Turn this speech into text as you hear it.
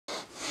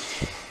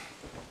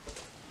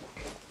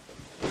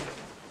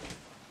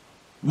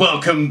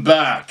Welcome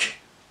back!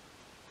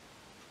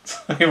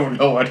 I don't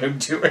know what I'm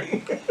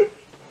doing.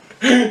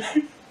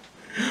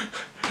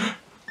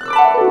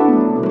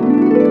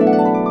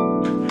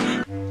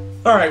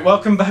 Alright,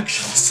 welcome back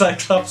to the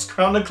Cyclops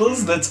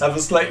Chronicles. Let's have a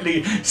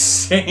slightly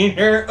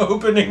saner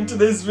opening to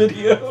this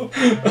video.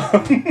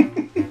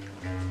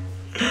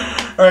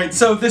 Alright,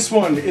 so this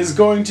one is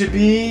going to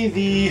be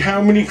the...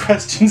 How many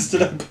questions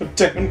did I put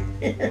down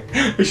here?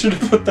 I should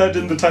have put that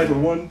in the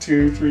title. 1,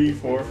 2, 3,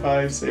 4,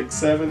 5, 6,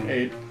 7,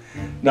 8,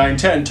 9,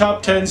 10.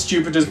 Top 10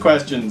 stupidest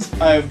questions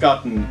I have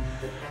gotten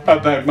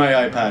about my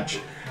eye patch.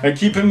 And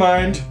keep in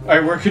mind, I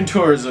work in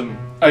tourism.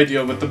 I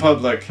deal with the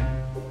public.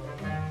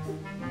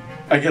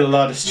 I get a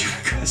lot of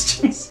stupid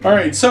questions.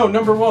 Alright, so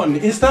number 1.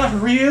 Is that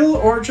real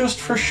or just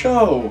for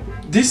show?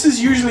 This is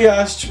usually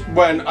asked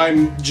when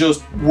I'm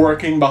just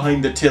working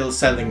behind the till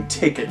selling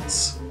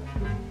tickets.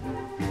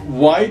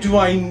 Why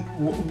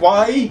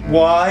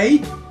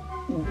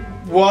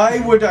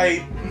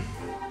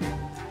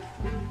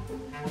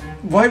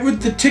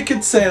would the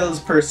ticket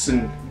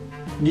salesperson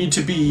need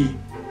to be...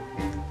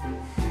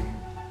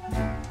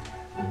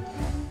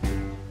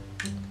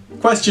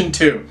 Question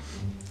 2.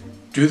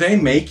 Do they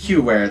make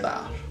you wear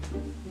that?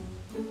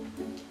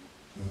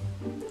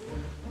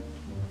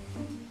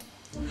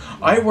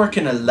 I work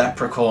in a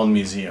leprechaun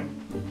museum.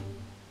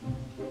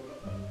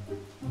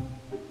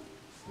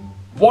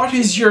 What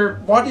is your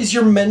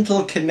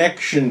mental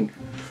connection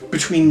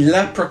between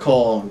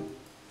leprechaun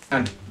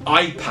and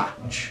eye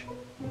patch?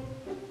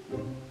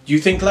 Do you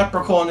think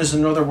leprechaun is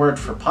another word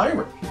for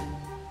pirate?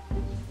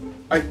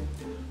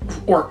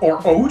 Or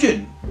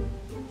Odin?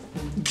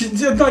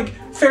 Like,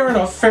 fair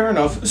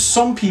enough.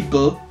 Some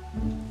people,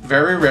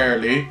 very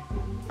rarely,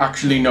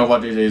 actually know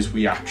what it is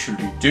we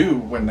actually do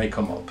when they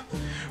come up,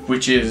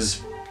 which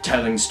is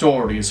telling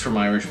stories from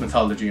Irish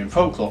mythology and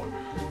folklore.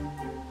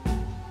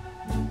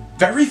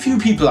 Very few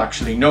people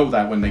actually know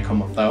that when they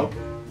come up though,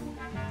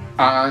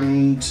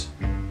 and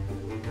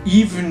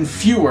even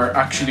fewer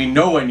actually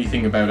know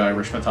anything about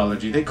Irish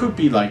mythology. They could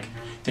be like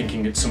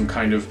thinking it's some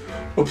kind of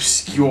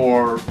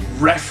obscure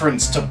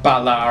reference to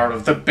Balar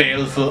of the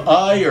Baleful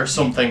Eye or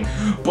something,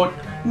 but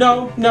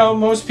no,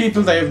 most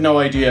people, they have no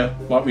idea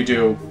what we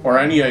do or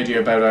any idea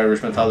about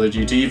Irish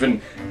mythology to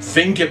even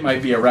think it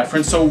might be a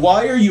reference. So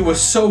why are you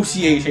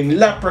associating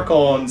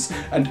leprechauns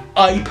and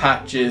eye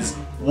patches?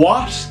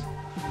 What?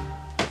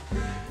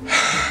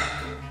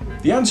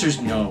 The answer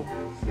is no.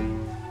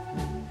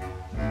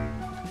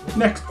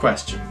 Next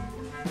question.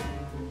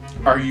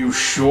 Are you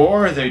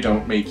sure they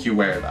don't make you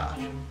wear that?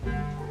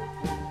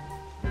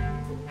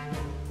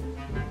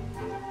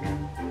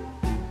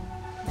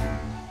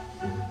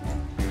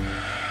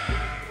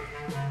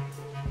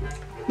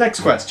 Next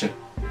question.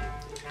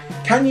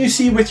 Can you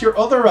see with your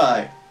other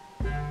eye?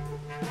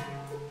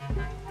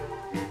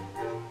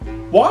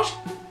 What?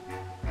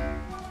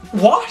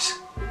 What?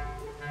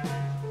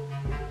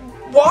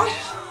 What?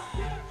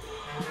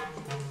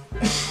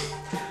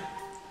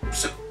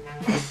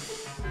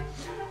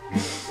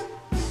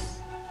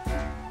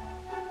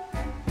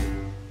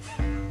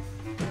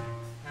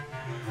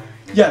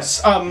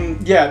 Yes,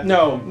 yeah,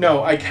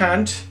 no, I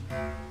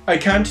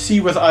can't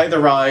see with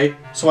either eye,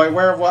 so I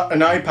wear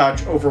an eye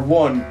patch over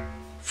one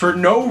for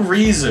no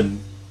reason.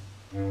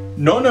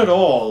 None at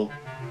all.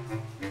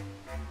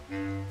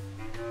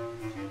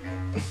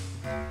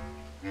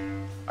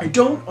 I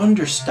don't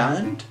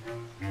understand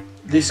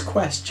this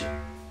question.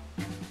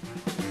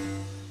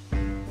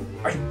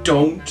 I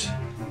don't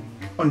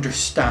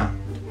understand.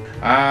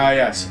 Ah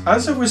yes,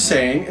 as I was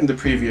saying in the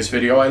previous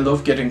video, I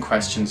love getting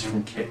questions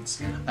from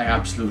kids. I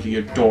absolutely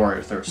adore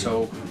it. They're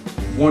so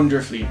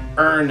wonderfully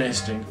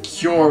earnest and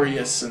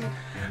curious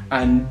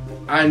and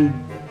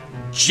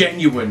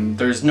genuine.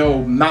 There's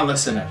no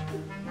malice in it.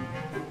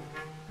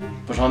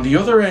 But on the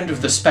other end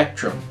of the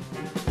spectrum,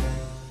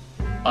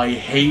 I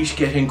hate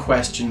getting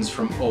questions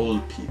from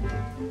old people,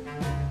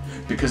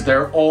 because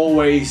they're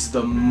always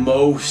the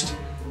most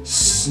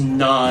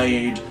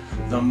snide,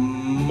 the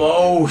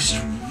most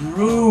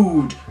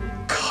rude,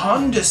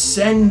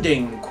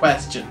 condescending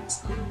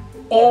questions,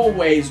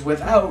 always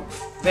without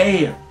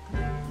fail.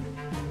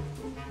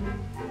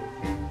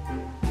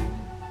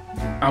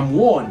 And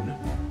one,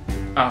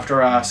 after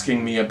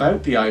asking me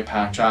about the eye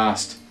patch,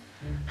 asked,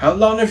 "How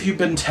long have you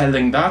been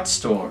telling that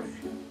story?"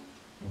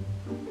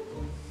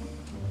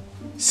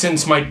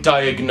 "Since my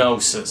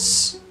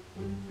diagnosis."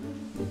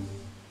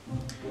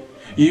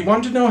 You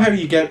want to know how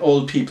you get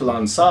old people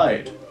on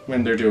side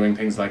when they're doing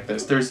things like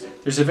this?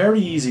 There's a very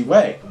easy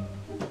way.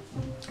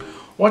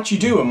 What you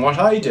do, and what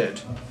I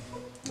did,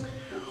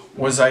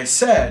 was I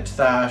said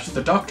that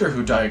the doctor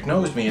who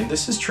diagnosed me, and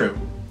this is true,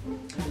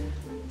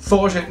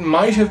 thought it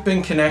might have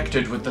been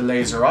connected with the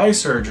laser eye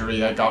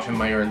surgery I got in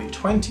my early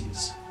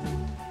 20s.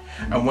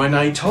 And when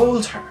I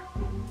told her,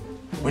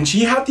 when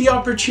she had the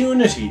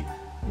opportunity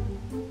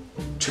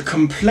to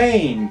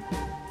complain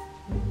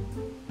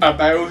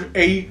about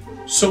a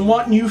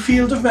somewhat new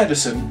field of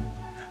medicine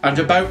and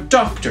about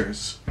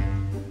doctors,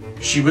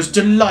 she was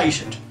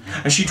delighted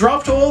And she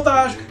dropped all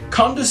that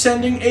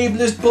condescending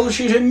ableist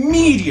bullshit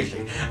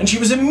immediately. And she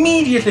was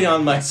immediately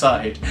on my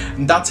side.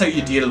 And that's how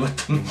you deal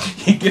with them.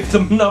 You give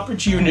them an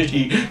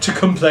opportunity to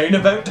complain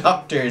about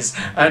doctors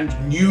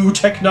and new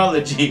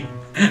technology,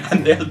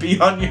 and they'll be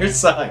on your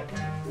side.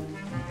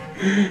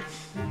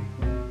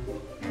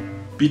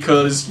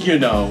 Because, you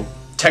know,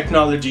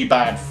 technology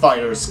bad,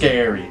 fire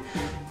scary.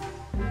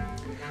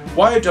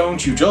 Why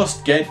don't you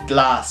just get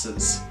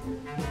glasses?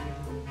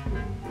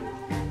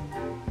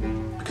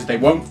 Because they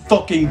won't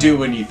fucking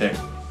do anything.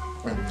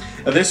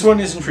 Now, this one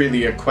isn't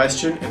really a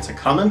question, it's a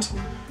comment.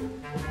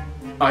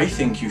 I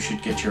think you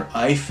should get your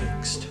eye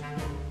fixed.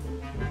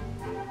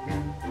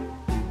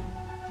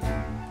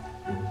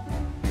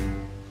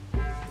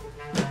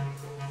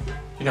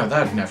 You know,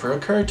 that never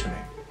occurred to me.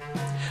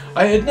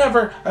 I had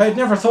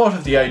never thought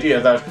of the idea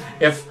that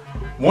if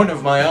one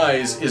of my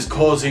eyes is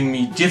causing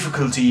me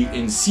difficulty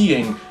in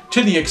seeing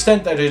to the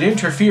extent that it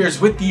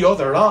interferes with the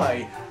other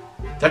eye,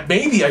 that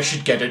maybe I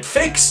should get it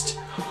fixed.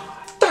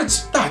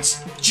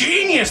 That's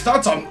genius!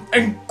 That's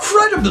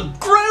incredible,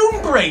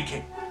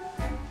 groundbreaking!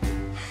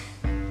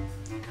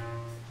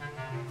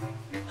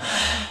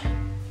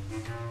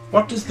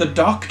 What does the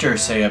doctor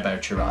say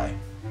about your eye?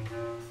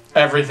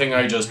 Everything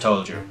I just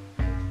told you.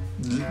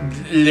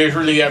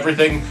 Literally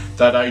everything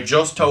that I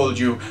just told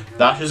you.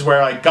 That is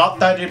where I got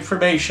that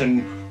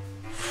information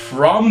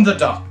from the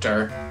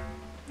doctor.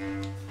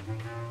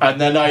 And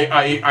then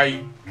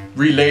I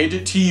relayed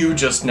it to you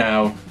just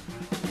now.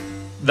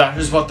 That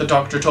is what the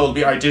doctor told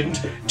me. I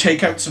didn't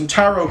take out some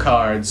tarot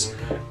cards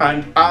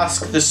and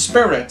ask the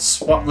spirits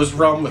what was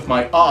wrong with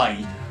my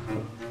eye.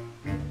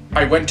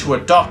 I went to a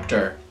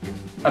doctor,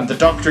 and the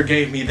doctor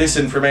gave me this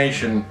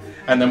information,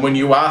 and then when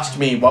you asked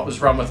me what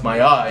was wrong with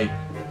my eye,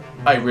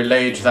 I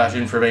relayed that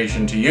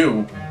information to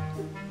you.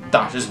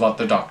 That is what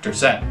the doctor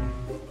said.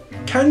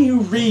 Can you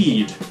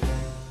read?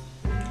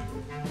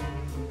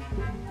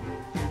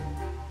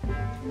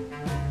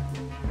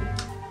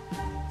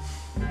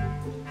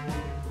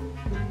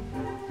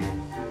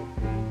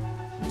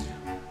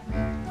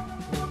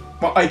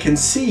 Well, I can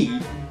see.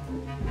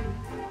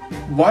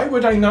 Why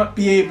would I not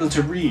be able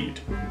to read?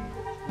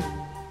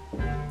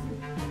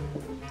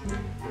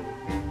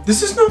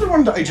 This is another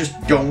one that I just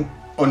don't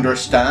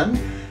understand.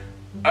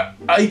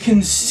 I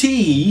can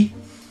see.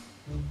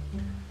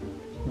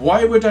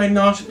 Why would I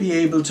not be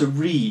able to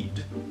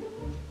read?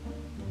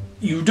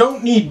 You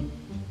don't need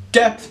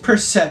depth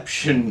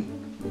perception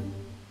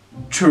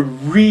to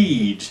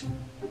read,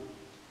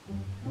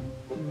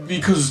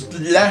 because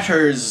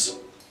letters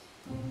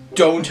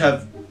don't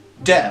have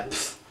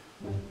depth,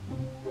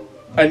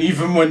 and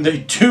even when they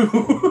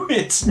do,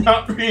 it's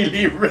not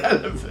really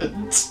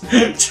relevant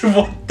to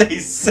what they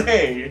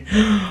say.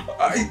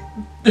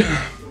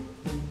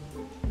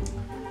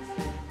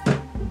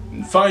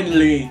 And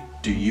finally,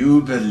 do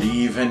you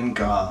believe in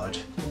God?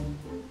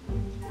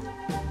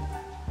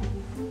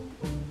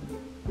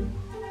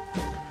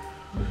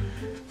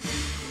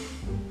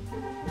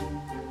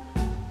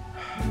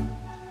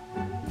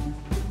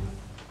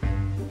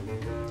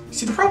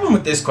 See, the problem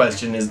with this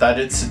question is that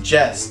it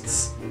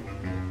suggests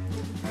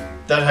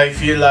that I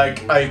feel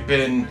like I've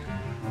been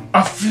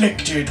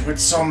afflicted with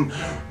some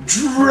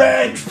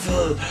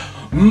dreadful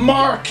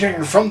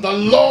marking from the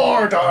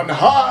Lord on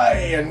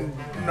high, and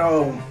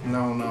no,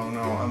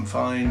 I'm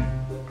fine.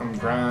 I'm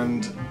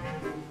grand.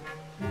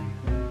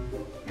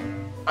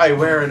 I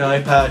wear an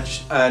eye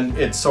patch and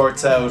it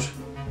sorts out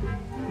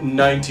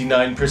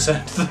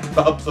 99% of the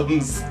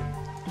problems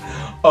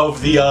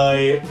of the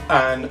eye,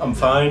 and I'm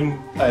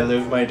fine. I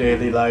live my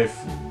daily life.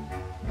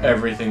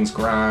 Everything's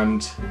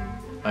grand.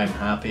 I'm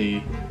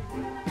happy.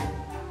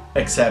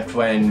 Except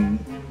when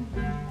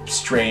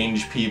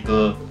strange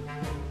people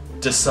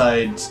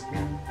decide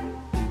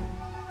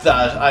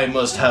that I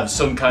must have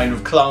some kind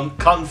of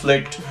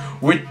conflict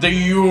with the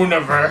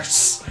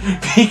universe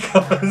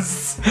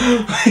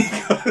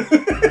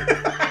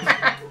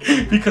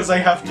because I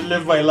have to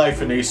live my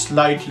life in a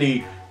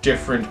slightly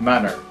different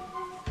manner.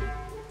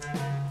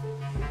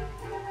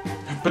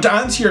 But to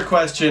answer your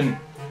question,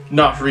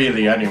 not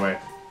really anyway.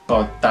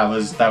 But that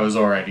was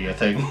already a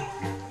thing.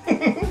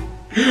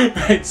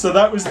 Right, so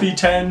that was the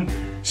 10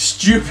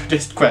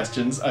 stupidest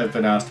questions I've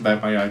been asked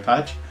about my eye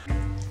patch.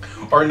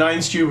 Or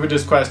 9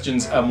 stupidest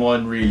questions and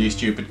 1 really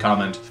stupid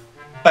comment.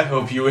 I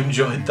hope you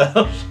enjoyed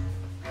that.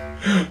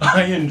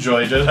 I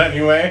enjoyed it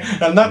anyway,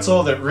 and that's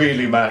all that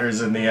really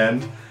matters in the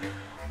end.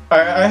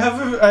 I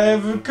have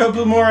a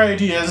couple more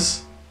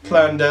ideas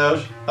planned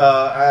out.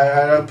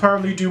 I'll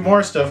probably do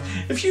more stuff.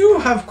 If you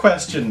have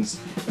questions,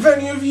 if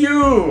any of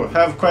you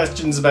have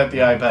questions about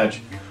the eye patch,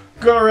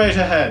 go right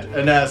ahead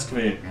and ask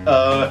me.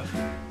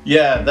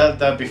 Yeah,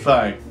 that'd be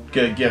fine.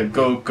 Yeah,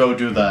 go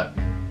do that.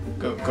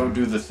 Go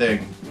do the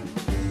thing.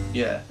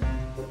 Yeah.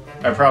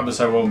 I promise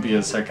I won't be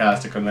as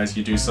sarcastic unless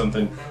you do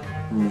something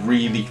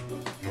really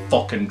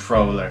fucking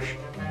trollish.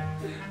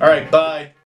 Alright, bye.